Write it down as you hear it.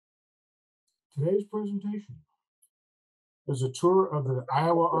Today's presentation is a tour of the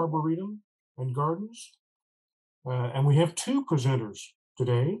Iowa Arboretum and Gardens. And we have two presenters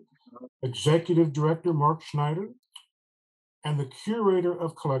today, Executive Director Mark Schneider and the Curator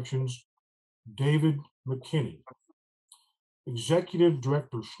of Collections, David McKinney. Executive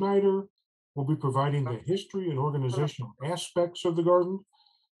Director Schneider will be providing the history and organizational aspects of the garden,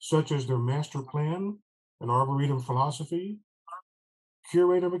 such as their master plan and Arboretum philosophy.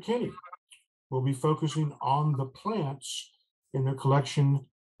 Curator McKinney will be focusing on the plants in their collection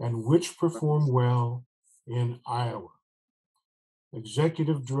and which perform well in Iowa.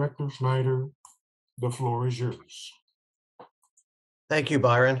 Executive Director Schneider, the floor is yours. Thank you,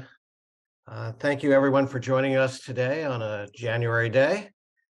 Byron. Thank you, everyone, for joining us today on a January day.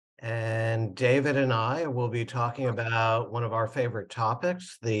 And David and I will be talking about one of our favorite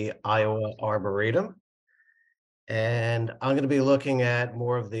topics, the Iowa Arboretum. And I'm going to be looking at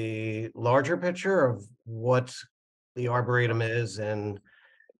more of the larger picture of what the Arboretum is and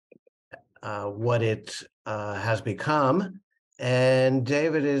what it has become. And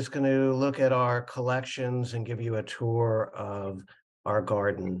David is going to look at our collections and give you a tour of our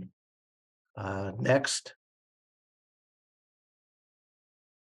garden. Next.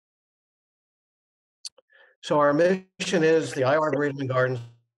 So our mission is the Iowa Arboretum and Gardens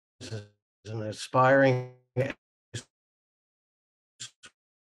is an aspiring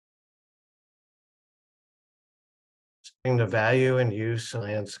the value and use of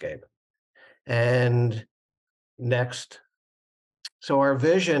landscape. And next. So our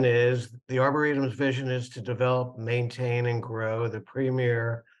vision is, the Arboretum's vision is to develop, maintain, and grow the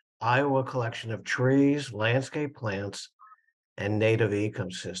premier Iowa collection of trees, landscape plants, and native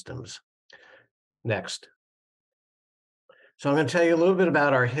ecosystems. Next. So I'm going to tell you a little bit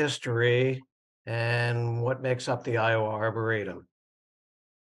about our history and what makes up the Iowa Arboretum.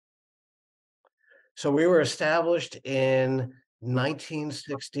 So we were established in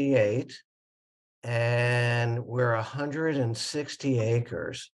 1968, and we're 160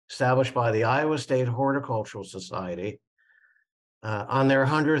 acres, established by the Iowa State Horticultural Society. On their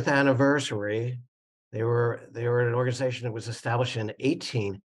 100th anniversary, they were an organization that was established in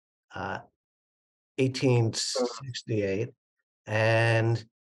 1868, and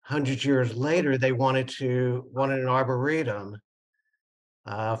 100 years later, they wanted an arboretum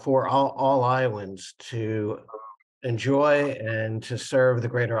for all Iowans to enjoy and to serve the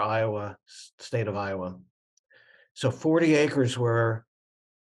greater state of Iowa. So 40 acres were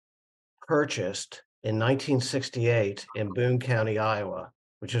purchased in 1968 in Boone County, Iowa,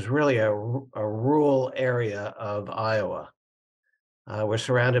 which is really a rural area of Iowa. We're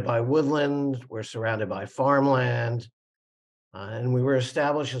surrounded by woodland, we're surrounded by farmland, and we were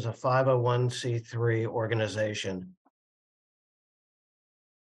established as a 501c3 organization.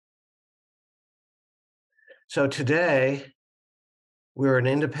 So today, we're an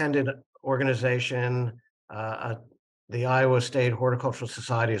independent organization. The Iowa State Horticultural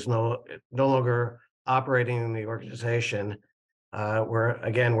Society is no longer operating in the organization. We're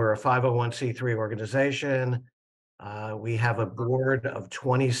a 501c3 organization. We have a board of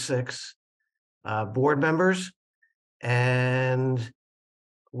 26 board members, and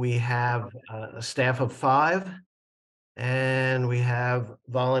we have a staff of 5, and we have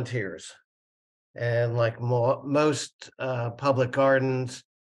volunteers. And like most public gardens,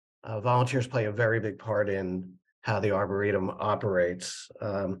 volunteers play a very big part in how the Arboretum operates.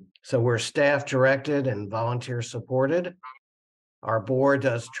 So we're staff directed and volunteer supported. Our board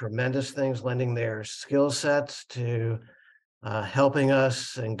does tremendous things, lending their skill sets to helping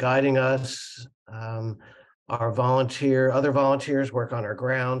us and guiding us. Other volunteers work on our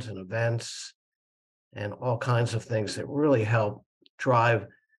grounds and events and all kinds of things that really help drive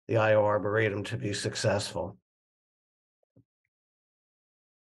the Iowa Arboretum to be successful.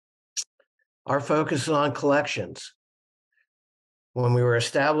 Our focus is on collections. When we were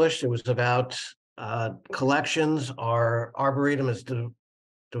established, it was about collections. Our Arboretum is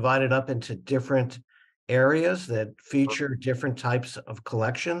divided up into different areas that feature different types of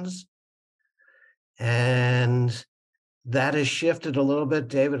collections. And that has shifted a little bit.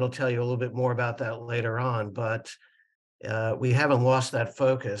 David will tell you a little bit more about that later on, but we haven't lost that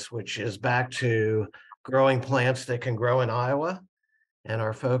focus, which is back to growing plants that can grow in Iowa. And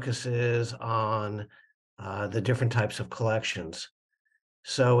our focus is on the different types of collections.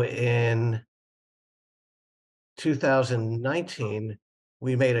 So in 2019,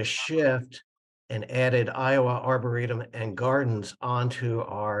 we made a shift and added Iowa Arboretum and Gardens onto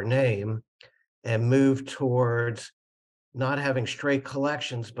our name and moved towards not having straight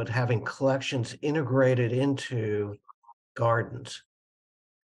collections, but having collections integrated into gardens.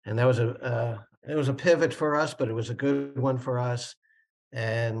 And that was it was a pivot for us, but it was a good one for us.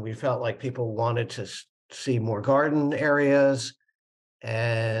 And we felt like people wanted to see more garden areas,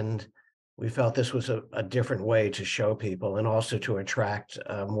 and we felt this was a different way to show people and also to attract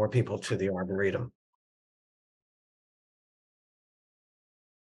more people to the Arboretum.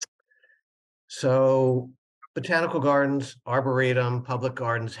 So botanical gardens, arboretum, public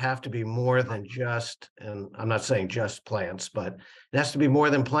gardens have to be more than just, and I'm not saying just plants, but it has to be more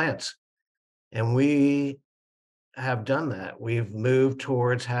than plants. And we have done that. We've moved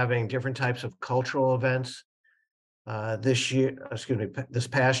towards having different types of cultural events. This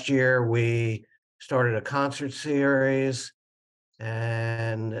past year, we started a concert series,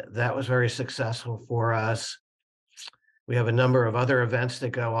 and that was very successful for us. We have a number of other events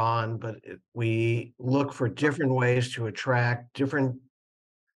that go on, but we look for different ways to attract different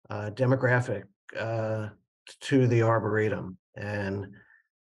demographic uh, to the Arboretum. And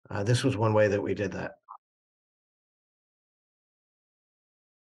this was one way that we did that.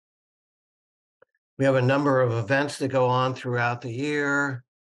 We have a number of events that go on throughout the year.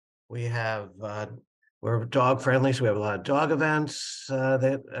 We have, we're dog friendly, so we have a lot of dog events at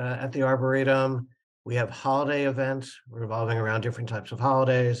the Arboretum. We have holiday events revolving around different types of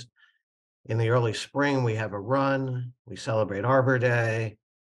holidays. In the early spring, we have a run. We celebrate Arbor Day.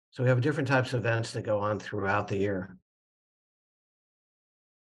 So we have different types of events that go on throughout the year.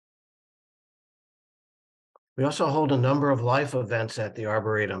 We also hold a number of life events at the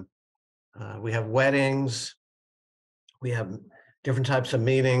Arboretum. We have weddings. We have different types of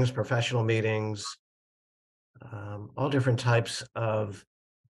meetings, professional meetings, all different types of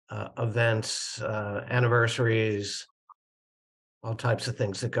events, anniversaries, all types of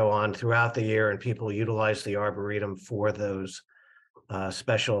things that go on throughout the year, and people utilize the Arboretum for those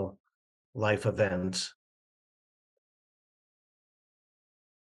special life events.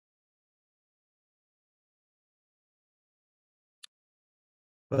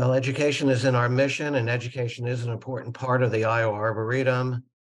 Well, education is in our mission, and education is an important part of the Iowa Arboretum,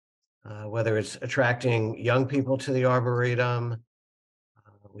 whether it's attracting young people to the Arboretum.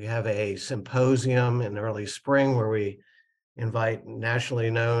 We have a symposium in early spring where we invite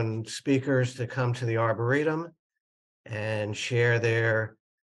nationally known speakers to come to the Arboretum and share their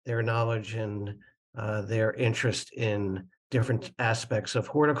knowledge and their interest in different aspects of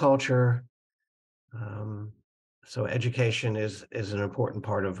horticulture. So education is an important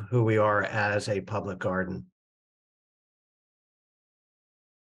part of who we are as a public garden.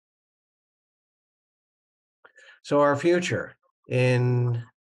 So our future in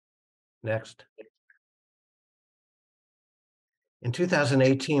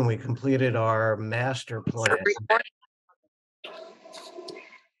 2018, we completed our master plan.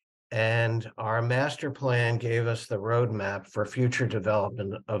 And our master plan gave us the roadmap for future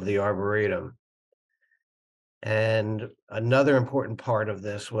development of the Arboretum. And another important part of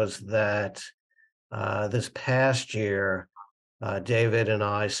this was that this past year, David and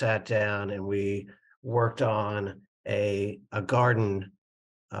I sat down and we worked on a garden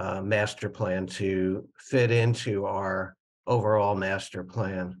master plan to fit into our overall master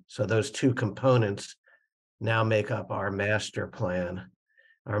plan. So those two components now make up our master plan.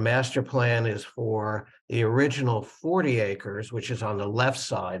 Our master plan is for the original 40 acres, which is on the left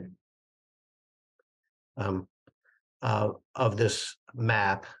side of this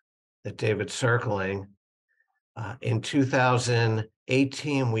map that David's circling. In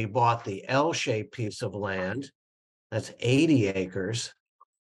 2018, we bought the L-shaped piece of land. That's 80 acres.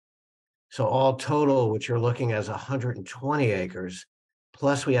 So all total, what you're looking at is 120 acres.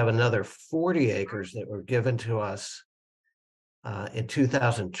 Plus, we have another 40 acres that were given to us in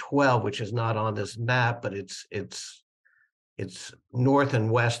 2012, which is not on this map, but it's north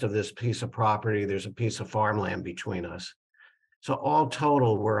and west of this piece of property. There's a piece of farmland between us. So all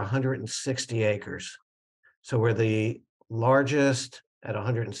total, we're 160 acres. So we're the largest at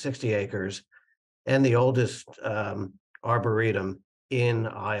 160 acres and the oldest arboretum in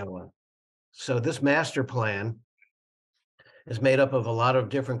Iowa. So this master plan is made up of a lot of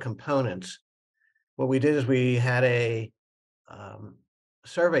different components. What we did is we had a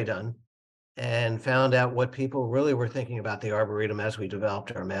survey done and found out what people really were thinking about the Arboretum as we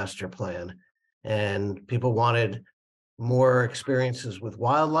developed our master plan. And people wanted more experiences with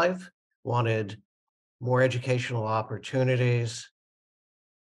wildlife, wanted more educational opportunities,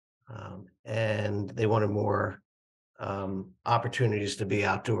 and they wanted more opportunities to be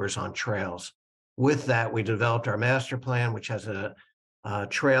outdoors on trails. With that, we developed our master plan, which has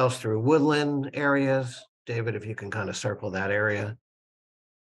trails through woodland areas. David, if you can kind of circle that area.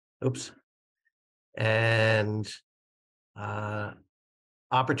 Oops. And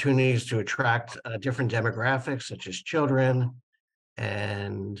opportunities to attract different demographics, such as children,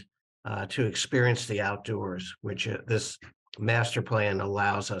 and to experience the outdoors, which this master plan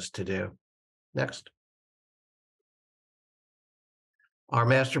allows us to do. Next. Our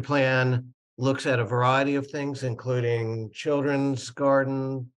master plan looks at a variety of things, including children's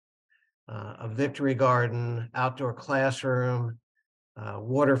garden, a victory garden, outdoor classroom,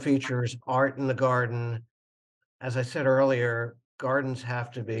 water features, art in the garden. As I said earlier,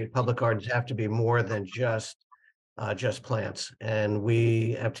 public gardens have to be more than just plants. And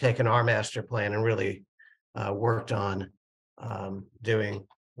we have taken our master plan and really worked on doing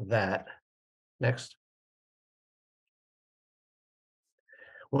that. Next.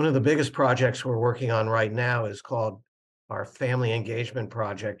 One of the biggest projects we're working on right now is called our Family Engagement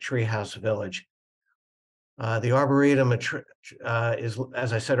Project, Treehouse Village. The Arboretum is,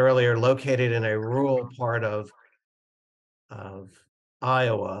 as I said earlier, located in a rural part of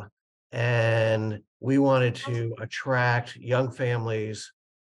Iowa, and we wanted to attract young families,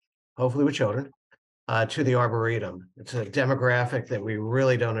 hopefully with children, to the Arboretum. It's a demographic that we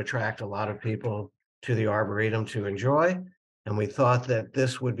really don't attract a lot of people to the Arboretum to enjoy, and we thought that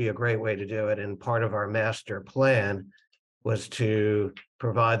this would be a great way to do it, and part of our master plan was to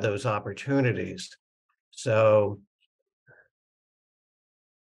provide those opportunities. So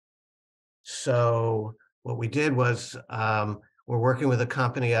what we did was we're working with a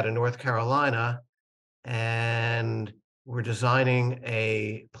company out of North Carolina, and we're designing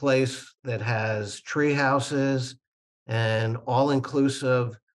a place that has tree houses and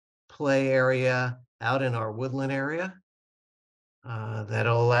all-inclusive play area out in our woodland area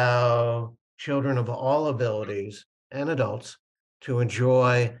that'll allow children of all abilities and adults to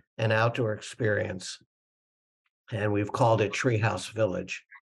enjoy an outdoor experience. And we've called it Treehouse Village.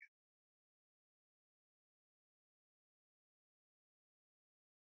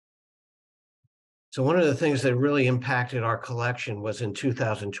 So one of the things that really impacted our collection was in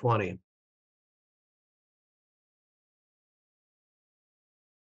 2020.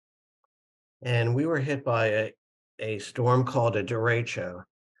 And we were hit by a storm called a derecho.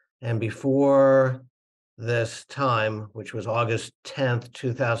 And before this time, which was August 10th,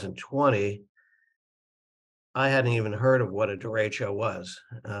 2020, I hadn't even heard of what a derecho was.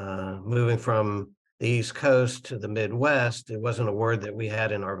 Moving from the East Coast to the Midwest, it wasn't a word that we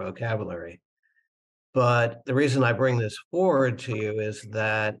had in our vocabulary. But the reason I bring this forward to you is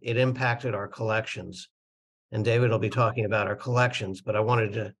that it impacted our collections. And David will be talking about our collections, but I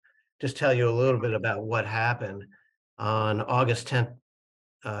wanted to just tell you a little bit about what happened. On August 10th,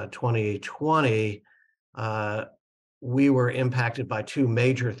 2020, we were impacted by two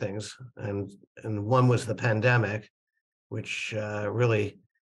major things. And one was the pandemic, which really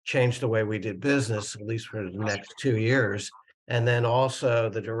changed the way we did business, at least for the next 2 years. And then also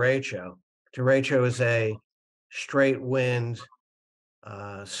the derecho. Derecho is a straight wind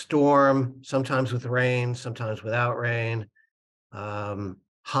storm, sometimes with rain, sometimes without rain,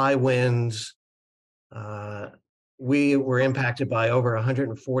 high winds. We were impacted by over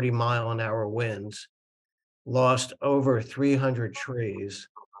 140-mile-an-hour winds, lost over 300 trees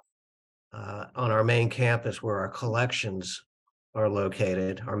on our main campus where our collections are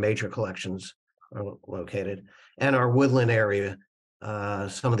located, our major collections are located, and our woodland area.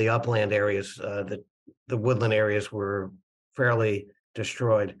 Some of the upland areas, the woodland areas were fairly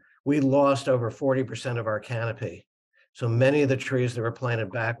destroyed. We lost over 40% of our canopy. So many of the trees that were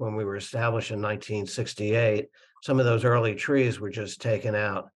planted back when we were established in 1968, some of those early trees were just taken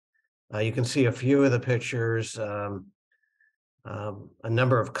out. You can see a few of the pictures. A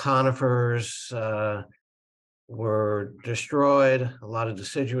number of conifers were destroyed. A lot of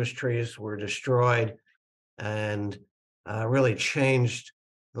deciduous trees were destroyed, and really changed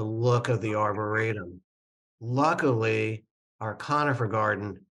the look of the Arboretum. Luckily, our conifer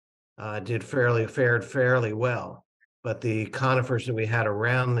garden fared fairly well, but the conifers that we had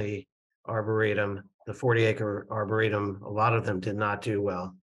around the Arboretum, the 40-acre Arboretum, a lot of them did not do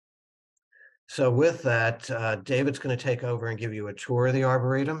well. So with that, David's going to take over and give you a tour of the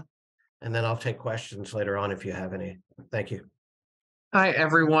Arboretum, and then I'll take questions later on if you have any. Thank you. Hi,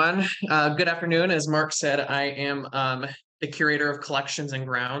 everyone. Good afternoon. As Mark said, I am the curator of collections and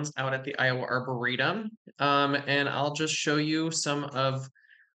grounds out at the Iowa Arboretum. And I'll just show you some of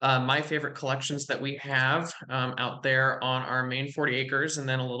my favorite collections that we have out there on our main 40 acres, and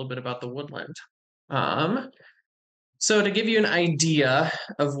then a little bit about the woodland. So to give you an idea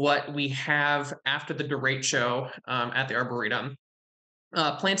of what we have after the derecho at the Arboretum,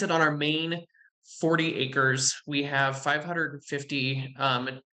 planted on our main 40 acres, we have 550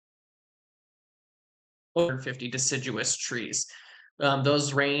 deciduous trees.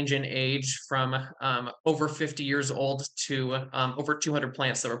 Those range in age from over 50 years old to over 200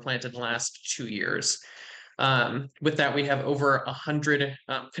 plants that were planted in the last 2 years. With that, we have over 100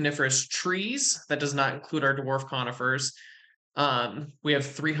 coniferous trees. That does not include our dwarf conifers. We have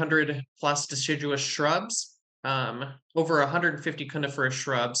 300 plus deciduous shrubs, over 150 coniferous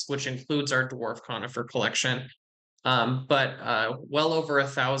shrubs, which includes our dwarf conifer collection, but well over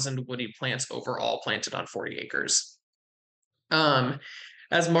 1,000 woody plants overall planted on 40 acres.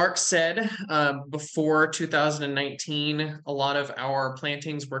 As Mark said, before 2019, a lot of our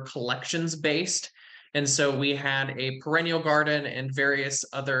plantings were collections based. And so we had a perennial garden and various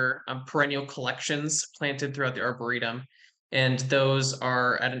other perennial collections planted throughout the Arboretum. And those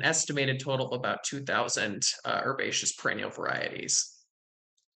are at an estimated total of about 2,000 herbaceous perennial varieties.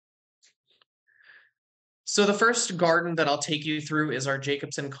 So the first garden that I'll take you through is our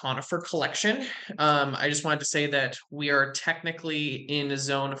Jacobson conifer collection. I just wanted to say that we are technically in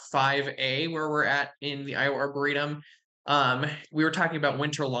zone 5A where we're at in the Iowa Arboretum. We were talking about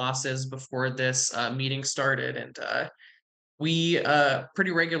winter losses before this meeting started, and we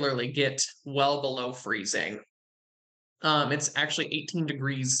pretty regularly get well below freezing. It's actually 18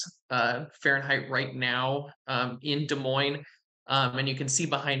 degrees Fahrenheit right now in Des Moines. And you can see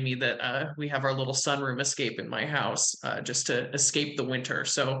behind me that we have our little sunroom escape in my house just to escape the winter.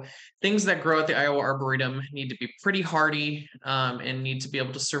 So things that grow at the Iowa Arboretum need to be pretty hardy and need to be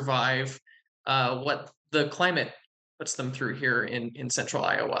able to survive what the climate puts them through here in central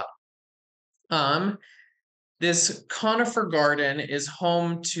Iowa. This conifer garden is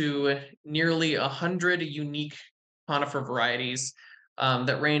home to nearly 100 unique conifer varieties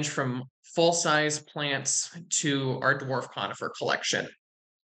that range from full-size plants to our dwarf conifer collection.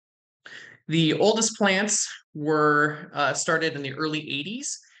 The oldest plants were started in the early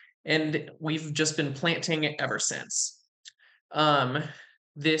 80s, and we've just been planting ever since.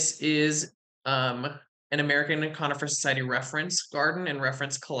 This is an American Conifer Society reference garden and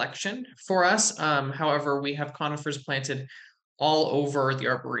reference collection for us. However, we have conifers planted all over the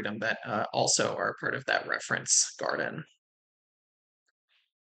Arboretum that also are part of that reference garden.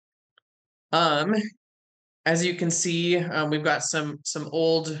 As you can see, we've got some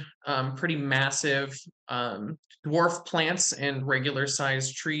old, pretty massive dwarf plants and regular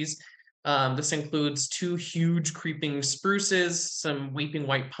sized trees. This includes 2 huge creeping spruces, some weeping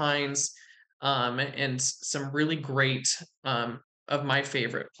white pines, and some really great of my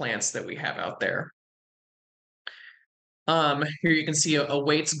favorite plants that we have out there. Here you can see a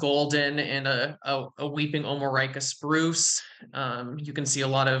Waits golden and a weeping Omorica spruce. You can see a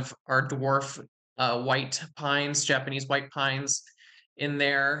lot of our dwarf white pines, Japanese white pines in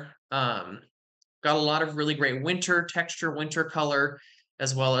there. Got a lot of really great winter texture, winter color,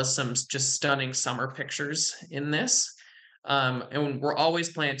 as well as some just stunning summer pictures in this. And we're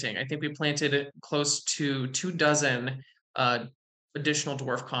always planting. I think we planted close to 24 additional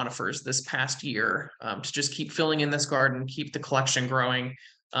dwarf conifers this past year to just keep filling in this garden, keep the collection growing,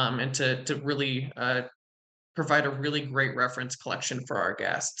 and to really provide a really great reference collection for our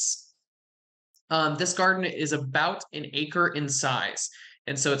guests. This garden is about 1 acre in size,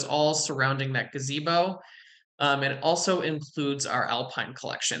 and so it's all surrounding that gazebo. And it also includes our alpine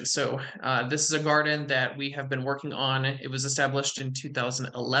collection. So this is a garden that we have been working on. It was established in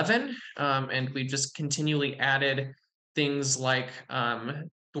 2011, and we've just continually added things like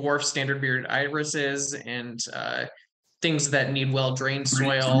dwarf standard bearded irises and things that need well-drained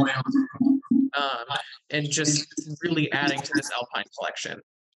soil, and just really adding to this alpine collection.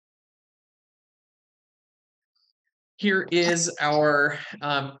 Here is our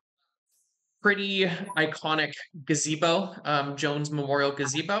pretty iconic gazebo, Jones Memorial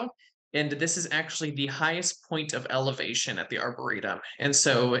Gazebo. And this is actually the highest point of elevation at the Arboretum. And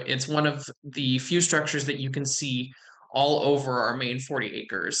so it's one of the few structures that you can see all over our main 40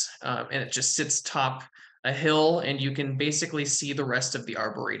 acres. And it just sits atop a hill, and you can basically see the rest of the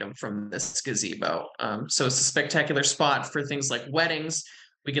Arboretum from this gazebo. So it's a spectacular spot for things like weddings.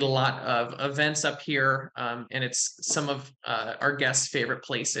 We get a lot of events up here, and it's some of our guests' favorite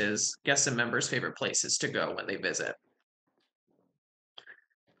places, guests and members' favorite places to go when they visit.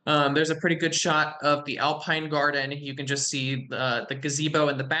 There's a pretty good shot of the Alpine Garden. You can just see the gazebo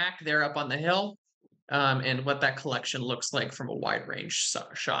in the back there up on the hill, and what that collection looks like from a wide range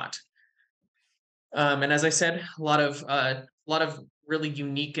shot. And as I said, a lot of really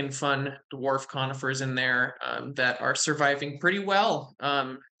unique and fun dwarf conifers in there that are surviving pretty well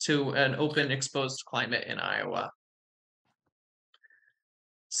to an open, exposed climate in Iowa.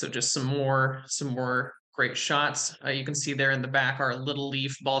 So just some more great shots. You can see there in the back our little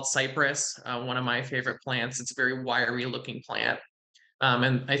leaf bald cypress, one of my favorite plants. It's a very wiry looking plant.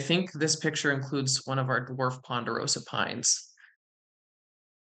 And I think this picture includes one of our dwarf ponderosa pines.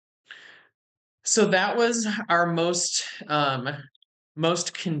 So that was our most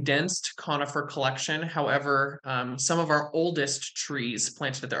condensed conifer collection. However, some of our oldest trees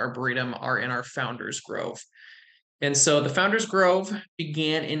planted at the Arboretum are in our Founders Grove. And so the Founders Grove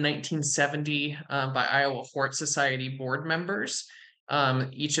began in 1970 by Iowa Hort Society board members.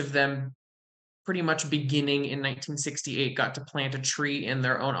 Each of them, pretty much beginning in 1968, got to plant a tree in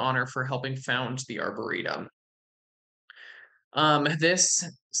their own honor for helping found the Arboretum. This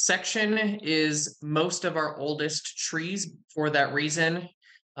section is most of our oldest trees for that reason,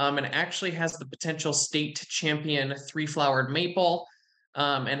 and actually has the potential state champion three-flowered maple,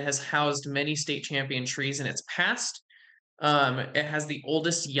 and has housed many state champion trees in its past. It has the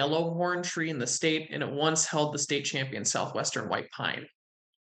oldest yellow horn tree in the state, and it once held the state champion southwestern white pine.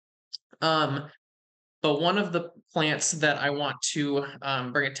 But one of the plants that I want to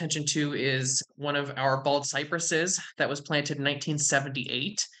bring attention to is one of our bald cypresses that was planted in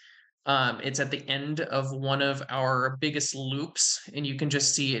 1978. It's at the end of one of our biggest loops, and you can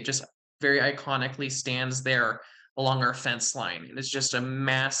just see it just very iconically stands there along our fence line. It's just a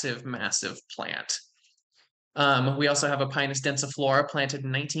massive, massive plant. We also have a Pinus densiflora planted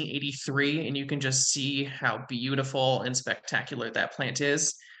in 1983, and you can just see how beautiful and spectacular that plant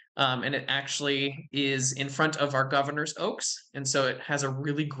is. And it actually is in front of our governor's oaks. And so it has a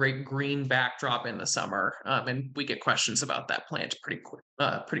really great green backdrop in the summer. And we get questions about that plant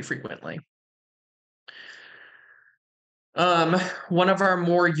pretty frequently. One of our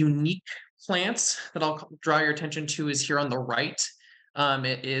more unique plants that I'll draw your attention to is here on the right.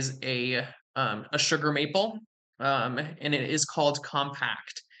 It is a sugar maple, and it is called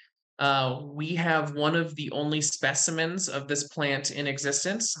Compact. We have one of the only specimens of this plant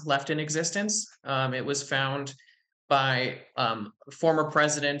left in existence. It was found by former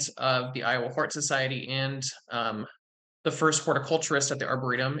president of the Iowa Hort Society and the first horticulturist at the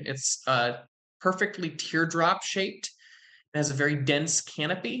Arboretum. It's perfectly teardrop shaped. It has a very dense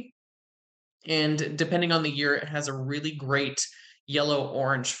canopy. And depending on the year, it has a really great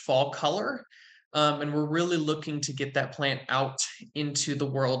yellow-orange fall color. And we're really looking to get that plant out into the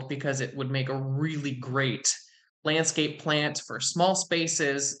world because it would make a really great landscape plant for small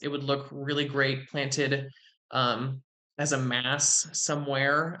spaces. It would look really great planted as a mass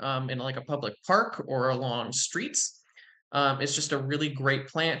somewhere in like a public park or along streets. It's just a really great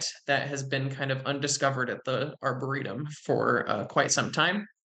plant that has been kind of undiscovered at the Arboretum for quite some time.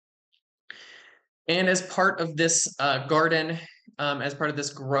 And as part of this garden, as part of this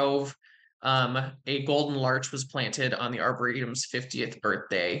grove, a golden larch was planted on the Arboretum's 50th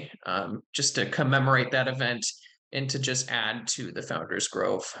birthday, just to commemorate that event and to just add to the Founders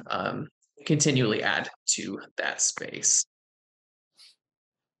Grove, continually add to that space.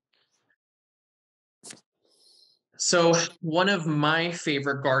 So one of my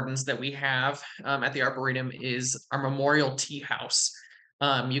favorite gardens that we have at the Arboretum is our Memorial Tea House.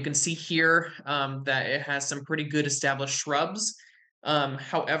 You can see here that it has some pretty good established shrubs.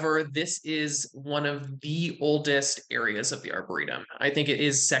 However, this is one of the oldest areas of the Arboretum. I think it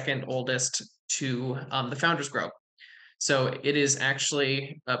is second oldest to the Founders Grove. So it is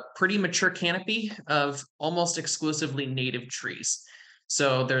actually a pretty mature canopy of almost exclusively native trees.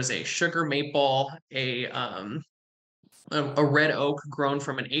 So there's a sugar maple, a red oak grown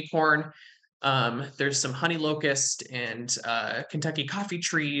from an acorn. There's some honey locust and Kentucky coffee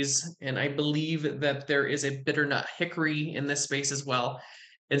trees, and I believe that there is a bitternut hickory in this space as well.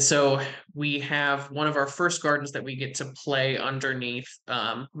 And so we have one of our first gardens that we get to play underneath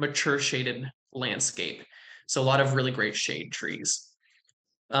mature shaded landscape. So a lot of really great shade trees.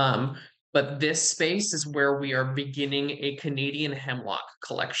 But this space is where we are beginning a Canadian hemlock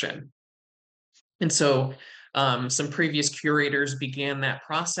collection. And so some previous curators began that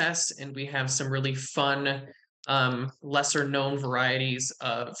process, and we have some really fun, lesser known varieties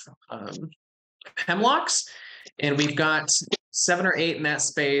of hemlocks. And we've got 7 or 8 in that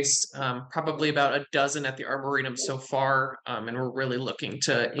space, probably about a dozen at the Arboretum so far. And we're really looking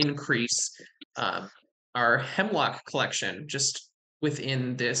to increase our hemlock collection just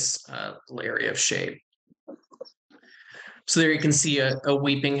within this area of shade. So there you can see a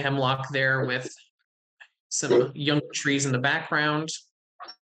weeping hemlock there with some young trees in the background.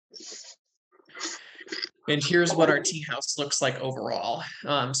 And here's what our tea house looks like overall.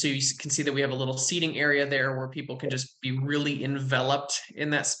 So you can see that we have a little seating area there where people can just be really enveloped in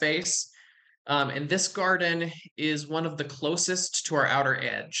that space. And this garden is one of the closest to our outer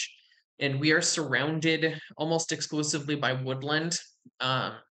edge. And we are surrounded almost exclusively by woodland,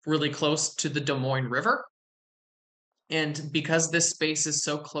 really close to the Des Moines River. And because this space is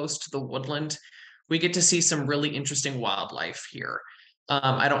so close to the woodland, we get to see some really interesting wildlife here.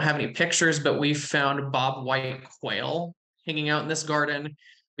 I don't have any pictures, but we found bob white quail hanging out in this garden.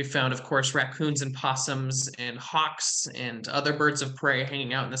 We found, of course, raccoons and possums and hawks and other birds of prey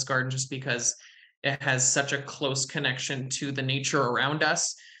hanging out in this garden just because it has such a close connection to the nature around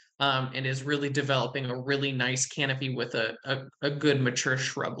us, and is really developing a really nice canopy with a good mature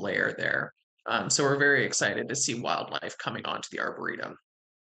shrub layer there. So we're very excited to see wildlife coming onto the Arboretum.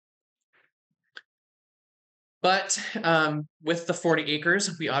 But with the 40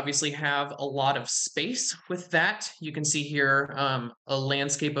 acres, we obviously have a lot of space with that. You can see here a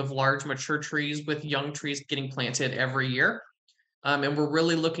landscape of large mature trees with young trees getting planted every year. And we're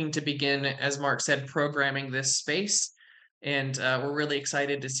really looking to begin, as Mark said, programming this space. And we're really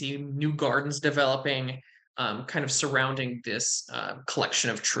excited to see new gardens developing kind of surrounding this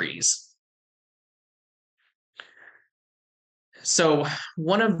collection of trees. So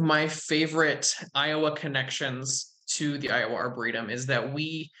one of my favorite Iowa connections to the Iowa Arboretum is that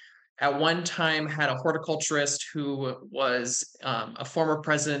we at one time had a horticulturist who was a former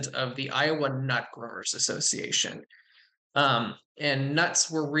president of the Iowa Nut Growers Association. And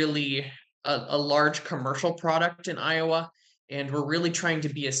nuts were really a large commercial product in Iowa, and were really trying to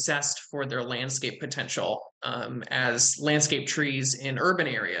be assessed for their landscape potential as landscape trees in urban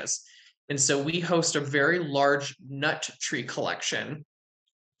areas. And so we host a very large nut tree collection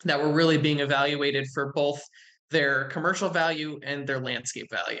that were really being evaluated for both their commercial value and their landscape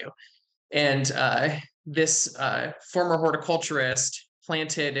value. And this former horticulturist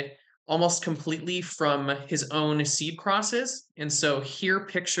planted almost completely from his own seed crosses. And so here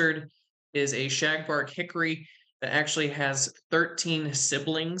pictured is a shagbark hickory that actually has 13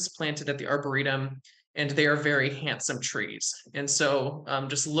 siblings planted at the Arboretum, and they are very handsome trees. And so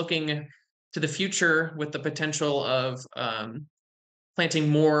just looking to the future with the potential of planting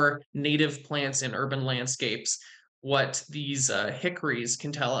more native plants in urban landscapes, what these hickories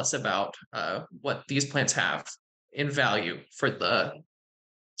can tell us about what these plants have in value for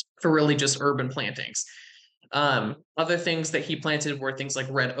really just urban plantings. Other things that he planted were things like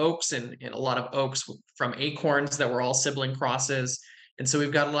red oaks and a lot of oaks from acorns that were all sibling crosses. And so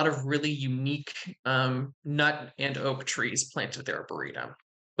we've got a lot of really unique nut and oak trees planted at the Arboretum.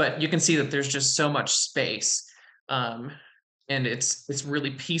 But you can see that there's just so much space, and it's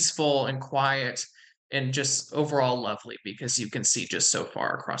really peaceful and quiet and just overall lovely because you can see just so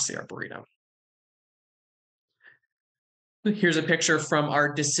far across the Arboretum. Here's a picture from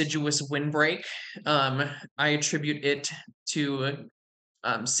our deciduous windbreak. I attribute it to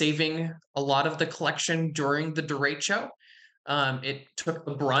saving a lot of the collection during the derecho. It took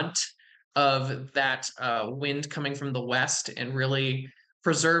the brunt of that wind coming from the west and really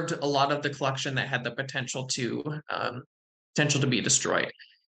preserved a lot of the collection that had the potential to be destroyed.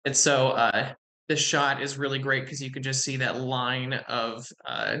 And so this shot is really great because you can just see that line of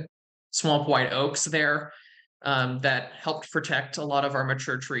swamp white oaks there that helped protect a lot of our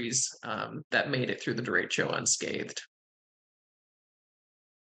mature trees that made it through the derecho unscathed.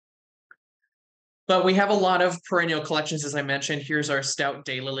 But we have a lot of perennial collections, as I mentioned. Here's our stout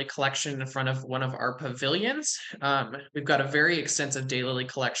daylily collection in front of one of our pavilions. We've got a very extensive daylily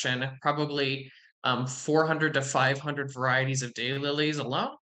collection, probably 400 to 500 varieties of daylilies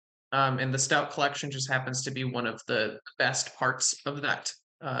alone. And the stout collection just happens to be one of the best parts of that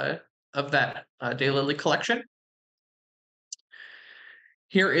daylily collection.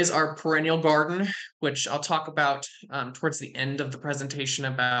 Here is our perennial garden, which I'll talk about towards the end of the presentation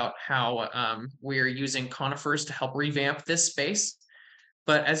about how we're using conifers to help revamp this space.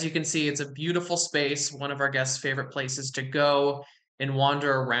 But as you can see, it's a beautiful space, one of our guests' favorite places to go and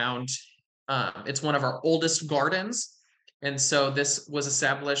wander around. It's one of our oldest gardens. And so this was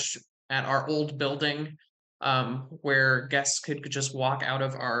established at our old building where guests could just walk out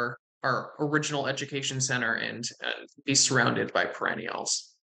of our original education center and be surrounded by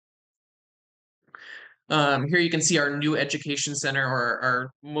perennials. Here you can see our new education center, or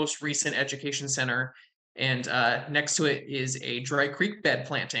our most recent education center, and next to it is a dry creek bed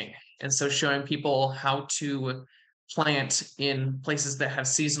planting. And so showing people how to plant in places that have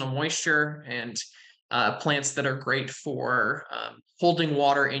seasonal moisture and plants that are great for holding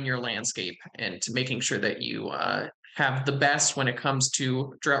water in your landscape and making sure that you have the best when it comes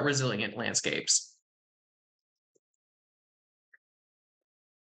to drought resilient landscapes.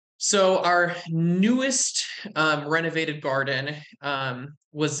 So our newest renovated garden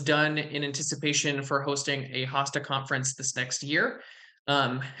was done in anticipation for hosting a HOSTA conference this next year.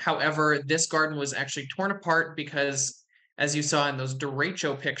 However, this garden was actually torn apart because, as you saw in those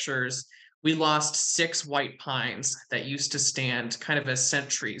derecho pictures, we lost 6 white pines that used to stand kind of as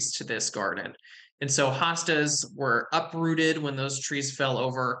sentries to this garden. And so hostas were uprooted when those trees fell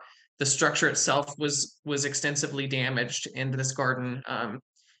over. The structure itself was extensively damaged, and this garden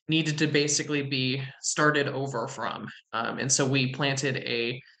needed to basically be started over from. And so we planted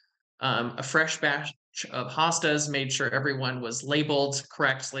a fresh batch of hostas, made sure everyone was labeled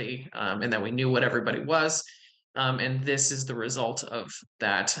correctly, and that we knew what everybody was. And this is the result of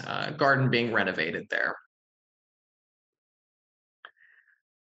that garden being renovated there.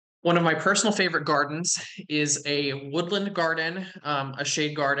 One of my personal favorite gardens is a woodland garden, a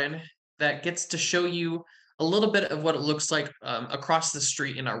shade garden that gets to show you a little bit of what it looks like across the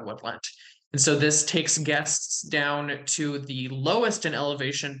street in our woodland. And so this takes guests down to the lowest in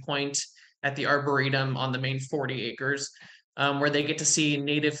elevation point at the Arboretum on the main 40 acres, where they get to see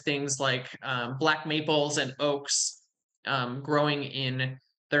native things like black maples and oaks growing in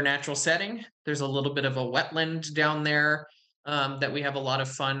their natural setting. There's a little bit of a wetland down there that we have a lot of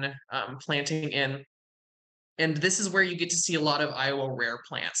fun planting in. And this is where you get to see a lot of Iowa rare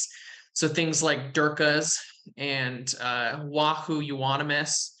plants. So things like Durkas and Wahoo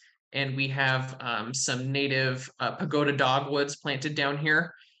euonymus, and we have some native pagoda dogwoods planted down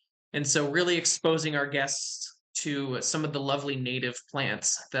here. And so really exposing our guests to some of the lovely native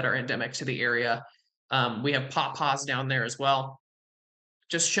plants that are endemic to the area. We have pawpaws down there as well.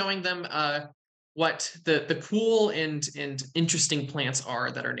 Just showing them what the cool and interesting plants are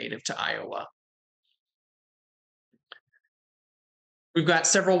that are native to Iowa. We've got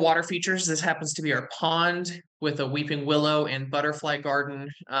several water features. This happens to be our pond with a weeping willow and butterfly garden.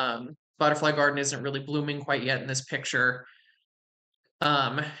 Butterfly garden isn't really blooming quite yet in this picture.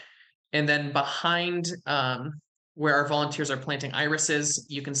 And then behind where our volunteers are planting irises,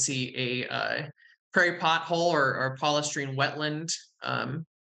 you can see a prairie pothole or polystrene wetland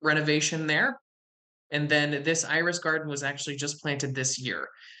renovation there. And then this iris garden was actually just planted this year.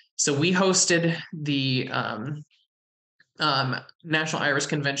 So we hosted the National Iris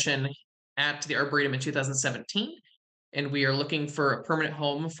Convention at the Arboretum in 2017. And we are looking for a permanent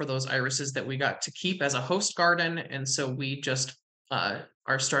home for those irises that we got to keep as a host garden. And so we just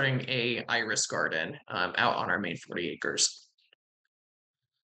are starting a iris garden out on our main 40 acres.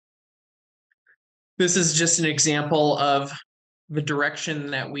 This is just an example of the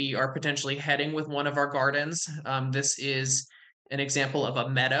direction that we are potentially heading with one of our gardens. This is an example of a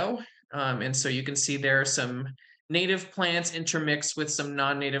meadow. And so you can see there are some native plants intermixed with some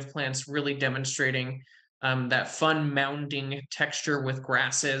non-native plants, really demonstrating that fun mounding texture with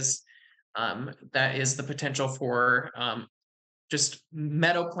grasses. That is the potential for just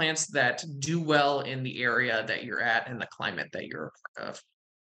meadow plants that do well in the area that you're at and the climate that you're a part of.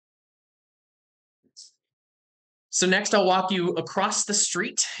 So next I'll walk you across the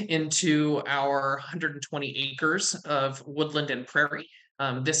street into our 120 acres of woodland and prairie.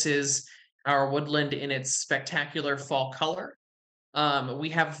 This is our woodland in its spectacular fall color. We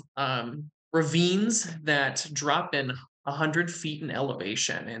have ravines that drop in 100 feet in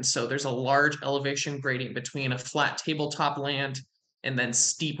elevation. And so there's a large elevation gradient between a flat tabletop land and then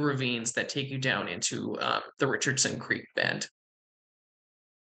steep ravines that take you down into the Richardson Creek bend.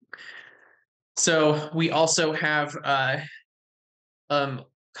 So we also have a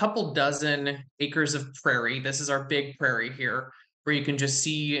couple dozen acres of prairie. This is our big prairie here, where you can just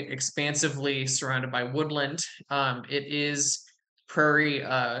see expansively surrounded by woodland. It is prairie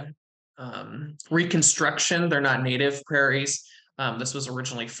reconstruction. They're not native prairies. This was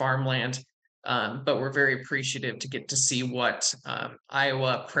originally farmland, but we're very appreciative to get to see what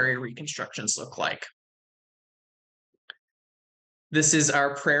Iowa prairie reconstructions look like. This is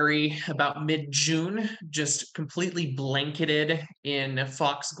our prairie about mid-June, just completely blanketed in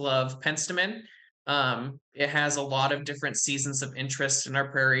foxglove penstemon. It has a lot of different seasons of interest in our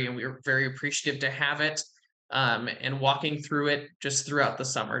prairie, and we were very appreciative to have it. And walking through it just throughout the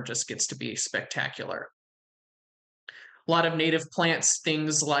summer just gets to be spectacular. A lot of native plants,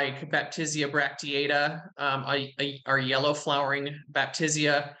 things like Baptisia bracteata, are yellow flowering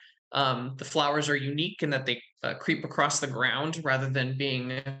Baptisia. The flowers are unique in that they creep across the ground rather than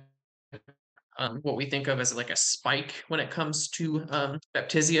being what we think of as like a spike when it comes to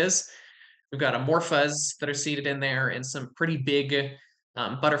Baptisias. We've got amorphas that are seeded in there and some pretty big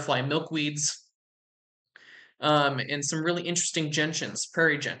butterfly milkweeds. And some really interesting gentians,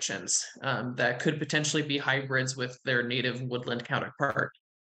 prairie gentians, that could potentially be hybrids with their native woodland counterpart.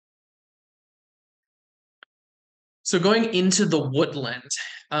 So going into the woodland,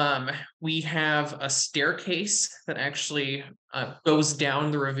 we have a staircase that actually goes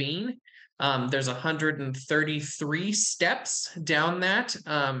down the ravine. There's 133 steps down that.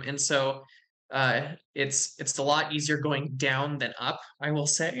 And so it's a lot easier going down than up, I will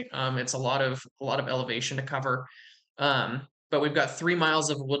say. It's a lot of elevation to cover. But we've got 3 miles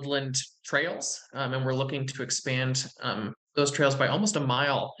of woodland trails, and we're looking to expand those trails by almost a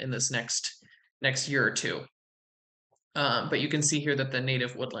mile in this next year or two. But you can see here that the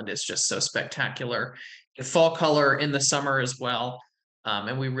native woodland is just so spectacular. The fall color in the summer as well.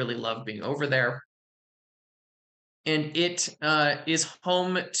 And we really love being over there. And it is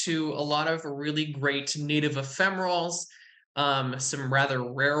home to a lot of really great native ephemerals, some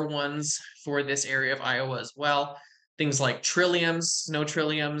rather rare ones for this area of Iowa as well. Things like trilliums, snow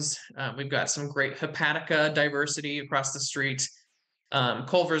trilliums. We've got some great hepatica diversity across the street,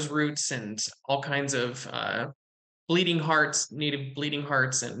 Culver's roots, and all kinds of bleeding hearts, native bleeding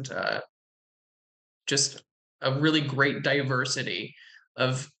hearts, and just a really great diversity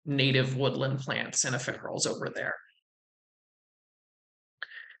of native woodland plants and ephemerals over there.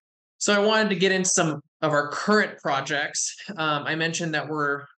 So I wanted to get into some of our current projects. I mentioned that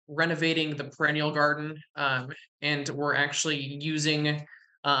we're renovating the perennial garden, and we're actually using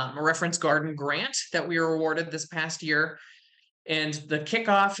a reference garden grant that we were awarded this past year. And the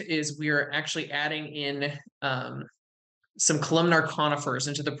kickoff is we are actually adding in some columnar conifers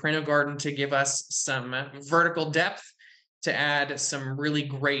into the perennial garden to give us some vertical depth, to add some really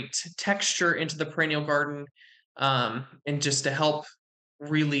great texture into the perennial garden, and just to help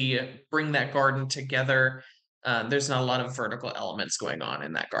really bring that garden together. There's not a lot of vertical elements going on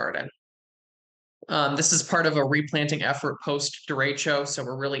in that garden. This is part of a replanting effort post derecho, so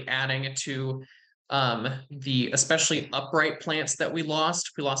we're really adding to the especially upright plants that we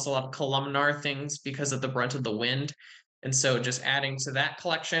lost. We lost a lot of columnar things because of the brunt of the wind, and so just adding to that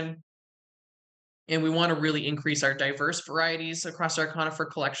collection. And we want to really increase our diverse varieties across our conifer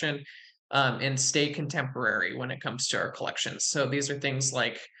collection, and stay contemporary when it comes to our collections. So these are things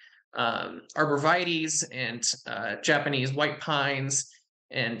like arborvitaes and Japanese white pines,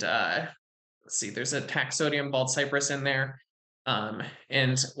 and let's see, there's a taxodium bald cypress in there,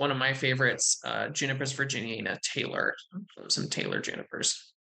 and one of my favorites, Junipers virginiana Taylor, some Taylor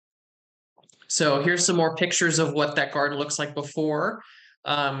junipers. So here's some more pictures of what that garden looks like before.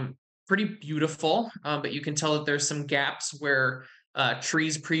 Pretty beautiful, but you can tell that there's some gaps where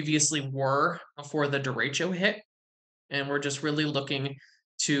trees previously were before the derecho hit. And we're just really looking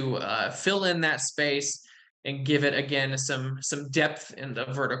to fill in that space and give it, again, some depth in the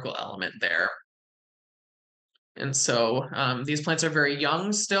vertical element there. And so these plants are very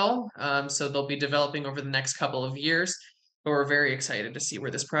young still, so they'll be developing over the next couple of years. But we're very excited to see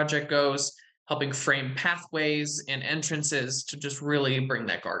where this project goes, helping frame pathways and entrances to just really bring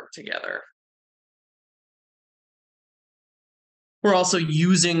that garden together. We're also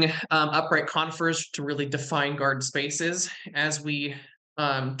using upright conifers to really define garden spaces as we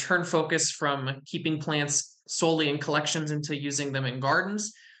turn focus from keeping plants solely in collections into using them in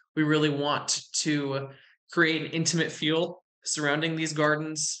gardens. We really want to create an intimate feel surrounding these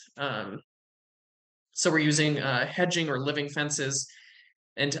gardens. So we're using hedging or living fences,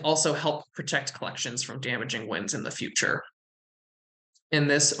 and to also help protect collections from damaging winds in the future. And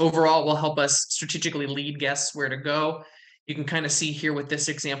this overall will help us strategically lead guests where to go. You can kind of see here with this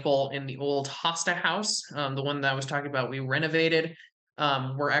example in the old Hosta house, the one that I was talking about, we renovated.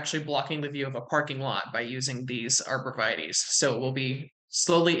 We're actually blocking the view of a parking lot by using these arborvitaes. So we'll be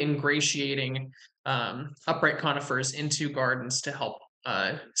slowly ingratiating upright conifers into gardens to help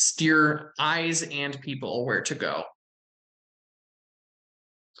steer eyes and people where to go.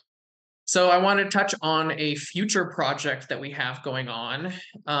 So I want to touch on a future project that we have going on.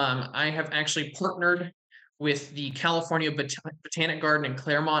 I have actually partnered with the California Botanic Garden in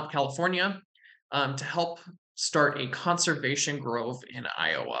Claremont, California, to help start a conservation grove in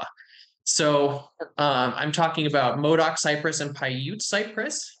Iowa. So I'm talking about Modoc cypress and Paiute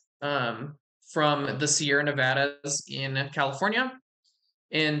cypress from the Sierra Nevadas in California.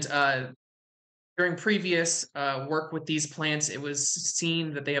 And during previous work with these plants, it was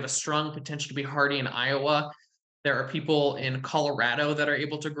seen that they have a strong potential to be hardy in Iowa. There are people in Colorado that are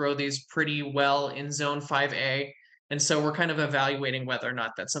able to grow these pretty well in Zone 5A. And so we're kind of evaluating whether or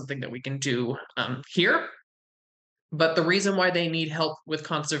not that's something that we can do here. But the reason why they need help with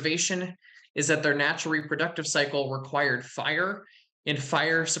conservation is that their natural reproductive cycle required fire, and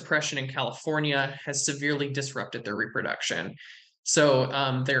fire suppression in California has severely disrupted their reproduction.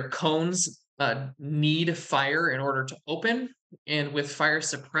 So their cones need fire in order to open, and with fire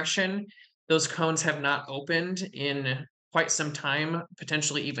suppression, those cones have not opened in quite some time,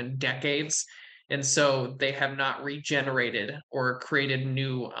 potentially even decades. And so they have not regenerated or created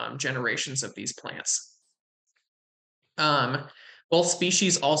new generations of these plants. Both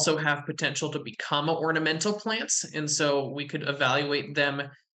species also have potential to become ornamental plants, and so we could evaluate them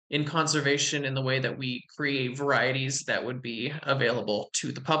in conservation in the way that we create varieties that would be available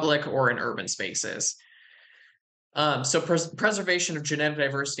to the public or in urban spaces. So preservation of genetic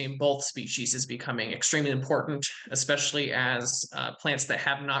diversity in both species is becoming extremely important, especially as plants that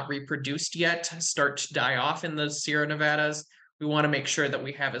have not reproduced yet start to die off in the Sierra Nevadas. We want to make sure that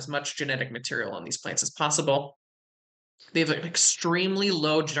we have as much genetic material on these plants as possible. They have an extremely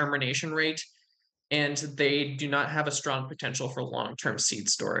low germination rate, and they do not have a strong potential for long-term seed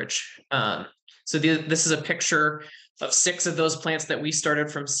storage. So this is a picture of 6 of those plants that we started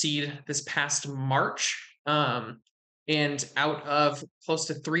from seed this past March. And out of close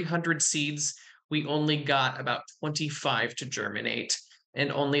to 300 seeds, we only got about 25 to germinate,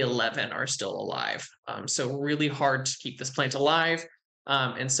 and only 11 are still alive. So really hard to keep this plant alive.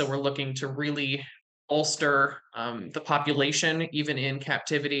 And so we're looking to really bolster the population, even in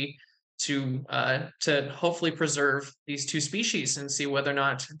captivity, to hopefully preserve these 2 species and see whether or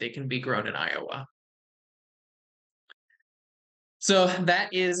not they can be grown in Iowa. So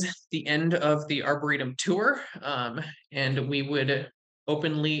that is the end of the Arboretum tour, and we would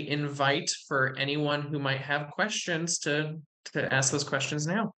openly invite for anyone who might have questions to ask those questions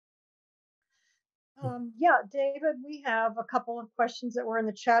now. Yeah, David, we have a couple of questions that were in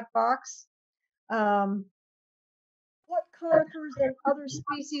the chat box. What conifers and other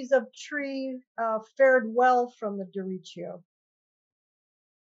species of tree fared well from the derecho?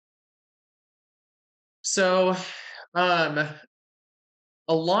 So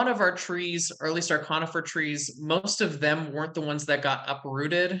a lot of our trees, or at least our conifer trees, most of them weren't the ones that got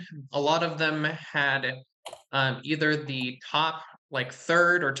uprooted. A lot of them had either the top like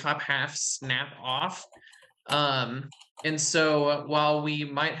third or top half snap off. And so while we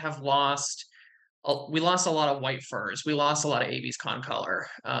might have lost, we lost a lot of white firs, we lost a lot of Abies concolor,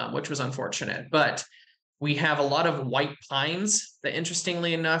 which was unfortunate, but we have a lot of white pines that,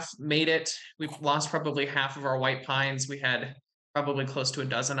 interestingly enough, made it. We've lost probably half of our white pines. We had probably close to a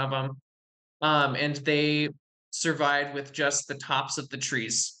dozen of them. And they survived with just the tops of the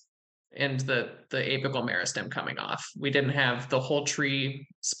trees and the apical meristem coming off. We didn't have the whole tree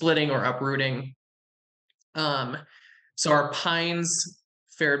splitting or uprooting. So our pines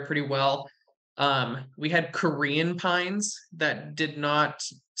fared pretty well. We had Korean pines that did not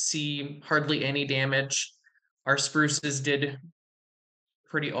see hardly any damage. Our spruces did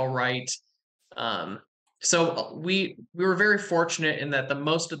pretty all right. So we were very fortunate in that the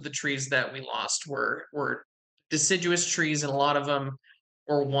most of the trees that we lost were deciduous trees, and a lot of them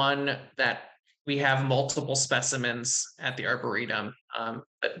were one that we have multiple specimens at the Arboretum,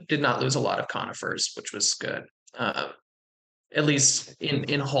 but did not lose a lot of conifers, which was good. At least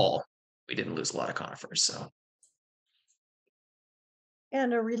in whole, we didn't lose a lot of conifers. So.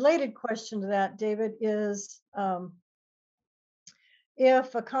 And a related question to that, David, is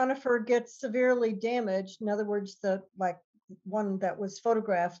if a conifer gets severely damaged, in other words, the like one that was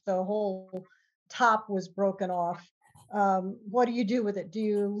photographed, the whole top was broken off. What do you do with it? Do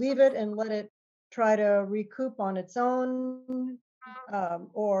you leave it and let it try to recoup on its own,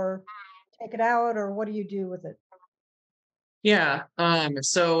 or take it out, or what do you do with it? Yeah,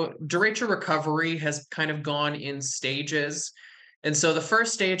 so derecho recovery has kind of gone in stages. And so the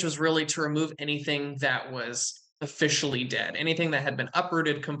first stage was really to remove anything that was officially dead, anything that had been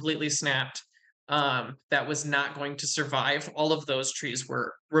uprooted, completely snapped, that was not going to survive. All of those trees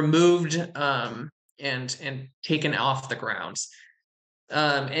were removed and taken off the grounds.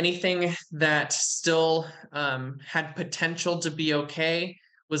 Anything that still had potential to be okay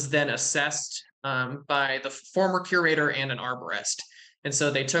was then assessed by the former curator and an arborist. And so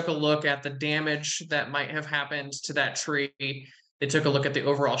they took a look at the damage that might have happened to that tree. They took a look at the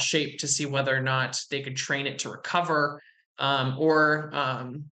overall shape to see whether or not they could train it to recover, or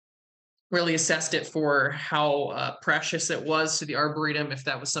really assessed it for how precious it was to the Arboretum, if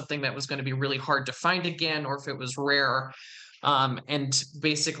that was something that was going to be really hard to find again, or if it was rare, and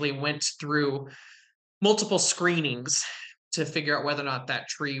basically went through multiple screenings to figure out whether or not that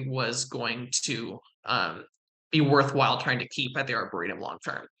tree was going to be worthwhile trying to keep at the Arboretum long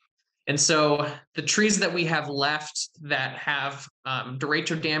term. And so the trees that we have left that have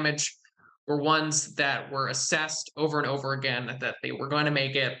derecho damage were ones that were assessed over and over again that they were going to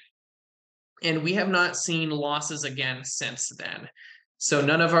make it. And we have not seen losses again since then. So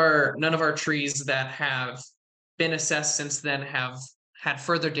none of our trees that have been assessed since then have had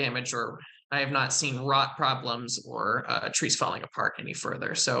further damage or I have not seen rot problems or trees falling apart any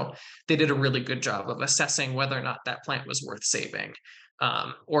further. So they did a really good job of assessing whether or not that plant was worth saving,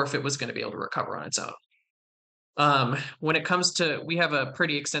 or if it was going to be able to recover on its own. When it comes to, we have a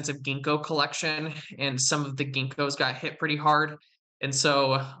pretty extensive ginkgo collection, and some of the ginkgos got hit pretty hard. And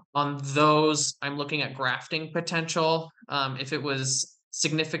so on those, I'm looking at grafting potential. If it was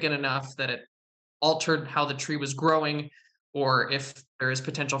significant enough that it altered how the tree was growing, or if there is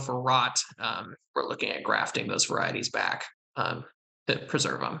potential for rot, we're looking at grafting those varieties back to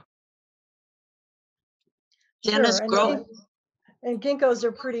preserve them. Dennis Sure, Grohl. and ginkgos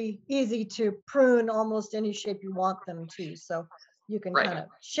are pretty easy to prune almost any shape you want them to. So you can Right. kind of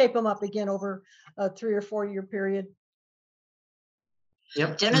shape them up again over a 3 or 4 year period.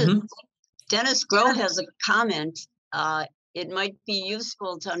 Yep. Dennis Grohl has a comment. It might be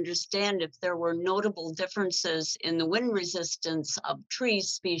useful to understand if there were notable differences in the wind resistance of tree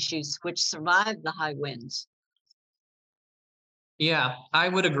species which survive the high winds. Yeah, I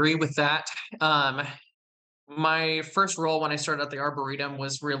would agree with that. My first role when I started at the Arboretum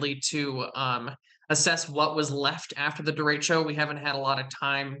was really to assess what was left after the derecho. We haven't had a lot of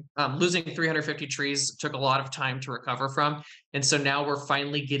time. Losing 350 trees took a lot of time to recover from. And so now we're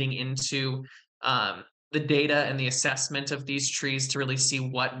finally getting into the data and the assessment of these trees to really see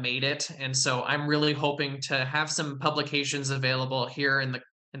what made it. And so I'm really hoping to have some publications available here in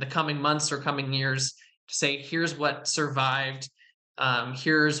the coming months or coming years to say, here's what survived.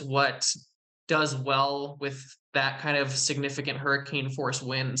 Here's what does well with that kind of significant hurricane force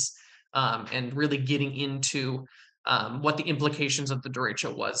winds, and really getting into what the implications of the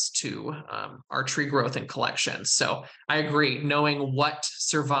derecho was to our tree growth and collections. So I agree, knowing what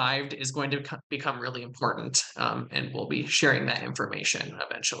survived is going to become really important, and we'll be sharing that information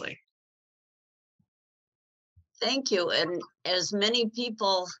eventually. Thank you. And as many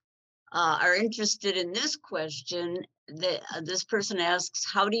people are interested in this question, this person asks,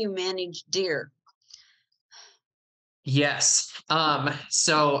 how do you manage deer? Yes.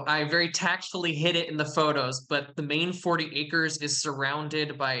 So I very tactfully hid it in the photos, but the main 40 acres is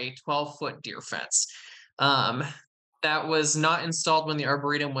surrounded by a 12-foot deer fence. That was not installed when the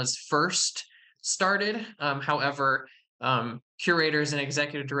Arboretum was first started. However, curators and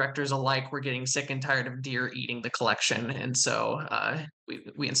executive directors alike were getting sick and tired of deer eating the collection. And so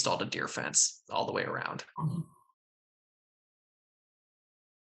we installed a deer fence all the way around.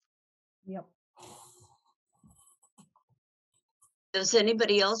 Yep. Does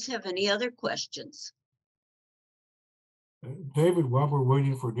anybody else have any other questions? David, while we're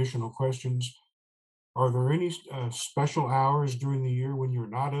waiting for additional questions, are there any special hours during the year when you're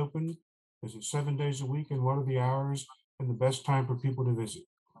not open? Is it 7 days a week, and what are the hours and the best time for people to visit?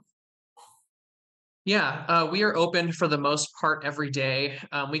 Yeah, we are open for the most part every day.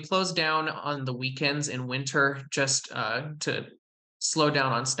 We close down on the weekends in winter just to slow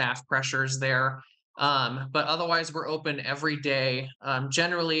down on staff pressures there. But otherwise, we're open every day,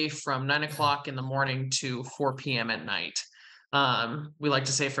 generally from 9 o'clock in the morning to 4 p.m. at night. We like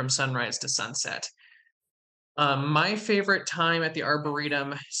to say from sunrise to sunset. My favorite time at the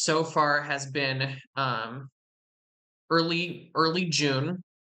Arboretum so far has been early June,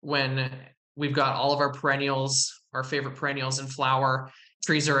 when we've got all of our perennials, our favorite perennials in flower.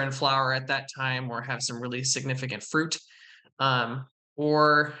 Trees are in flower at that time or have some really significant fruit.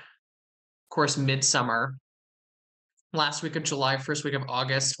 Or, of course, midsummer. Last week of July, first week of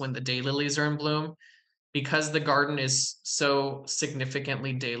August, when the daylilies are in bloom. Because the garden is so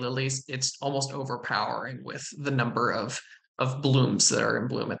significantly daylilies, it's almost overpowering with the number of blooms that are in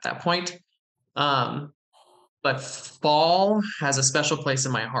bloom at that point. But fall has a special place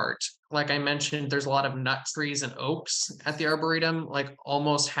in my heart. Like I mentioned, there's a lot of nut trees and oaks at the Arboretum. Like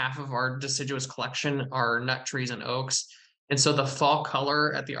almost half of our deciduous collection are nut trees and oaks. And so the fall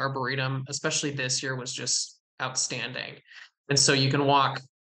color at the Arboretum, especially this year, was just outstanding. And so you can walk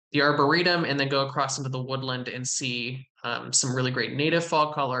the Arboretum and then go across into the woodland and see some really great native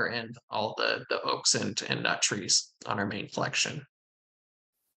fall color and all the oaks and nut trees on our main collection.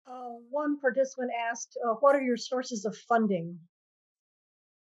 One participant asked, what are your sources of funding?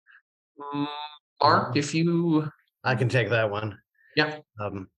 Mark, if you... I can take that one. Yeah.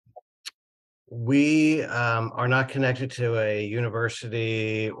 We are not connected to a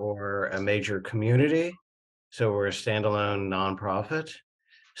university or a major community, so we're a standalone nonprofit.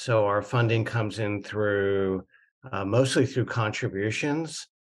 So our funding comes in through mostly through contributions,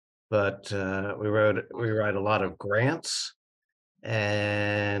 but we write a lot of grants,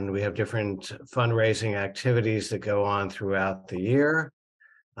 and we have different fundraising activities that go on throughout the year.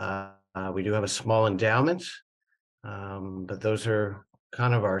 We do have a small endowment, but those are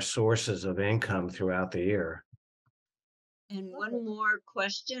kind of our sources of income throughout the year. And one more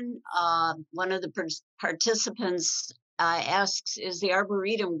question. One of the participants asks, is the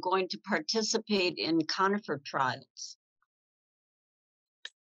Arboretum going to participate in conifer trials?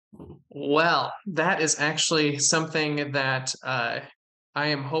 Well, that is actually something that I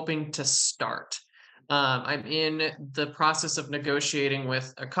am hoping to start. I'm in the process of negotiating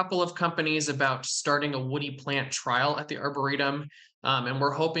with a couple of companies about starting a woody plant trial at the Arboretum. And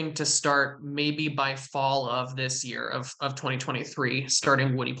we're hoping to start maybe by fall of this year of 2023,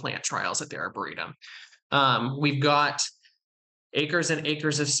 starting woody plant trials at the Arboretum. We've got acres and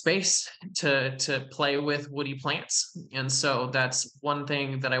acres of space to play with woody plants. And so that's one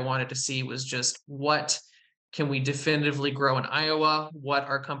thing that I wanted to see was just what can we definitively grow in Iowa? What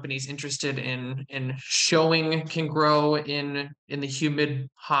are companies interested in showing can grow in the humid,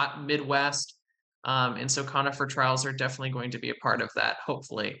 hot Midwest? And so conifer trials are definitely going to be a part of that,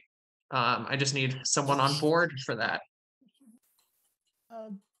 hopefully. I just need someone on board for that.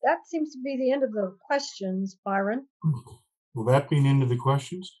 That seems to be the end of the questions, Byron. Well, that being into the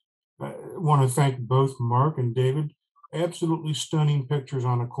questions, I want to thank both Mark and David. Absolutely stunning pictures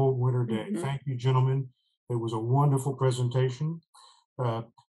on a cold winter day. Thank you, gentlemen. It was a wonderful presentation.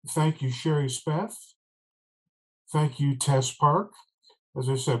 Thank you, Sherry Speth. Thank you, Tess Park. As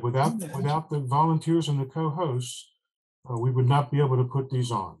I said, without the volunteers and the co-hosts, we would not be able to put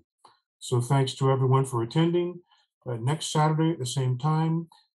these on. So thanks to everyone for attending. Next Saturday at the same time,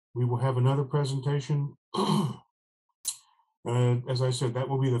 we will have another presentation. As I said, that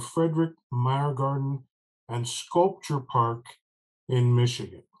will be the Frederick Meyer Garden and Sculpture Park in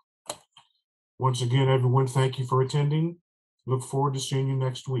Michigan. Once again, everyone, thank you for attending. Look forward to seeing you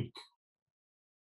next week.